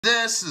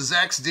This is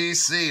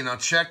XDC. Now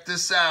check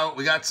this out.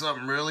 We got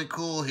something really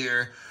cool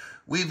here.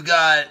 We've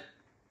got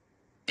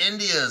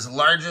India's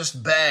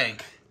largest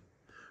bank,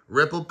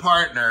 Ripple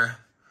Partner.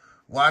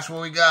 Watch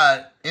what we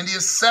got.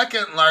 India's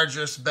second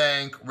largest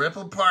bank,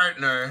 Ripple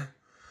Partner.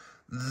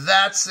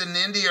 That's in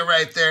India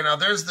right there. Now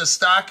there's the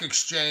stock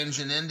exchange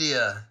in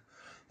India.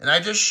 And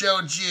I just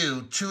showed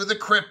you two of the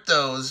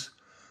cryptos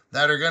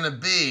that are going to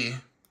be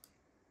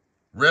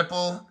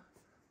Ripple,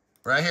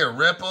 right here,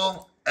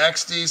 Ripple,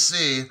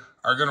 XDC,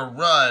 are going to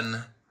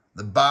run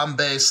the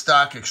Bombay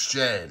Stock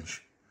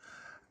Exchange.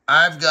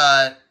 I've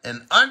got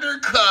an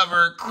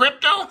undercover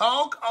crypto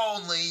Hulk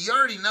only. You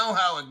already know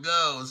how it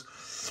goes.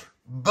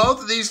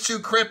 Both of these two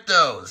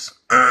cryptos,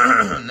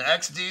 the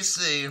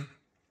XDC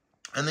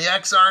and the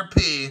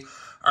XRP,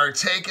 are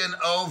taking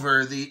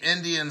over the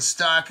Indian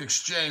Stock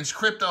Exchange.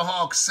 Crypto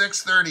Hulk,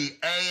 6:30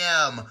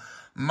 a.m.,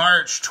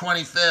 March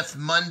 25th,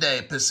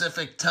 Monday,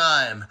 Pacific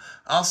time.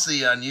 I'll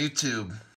see you on YouTube.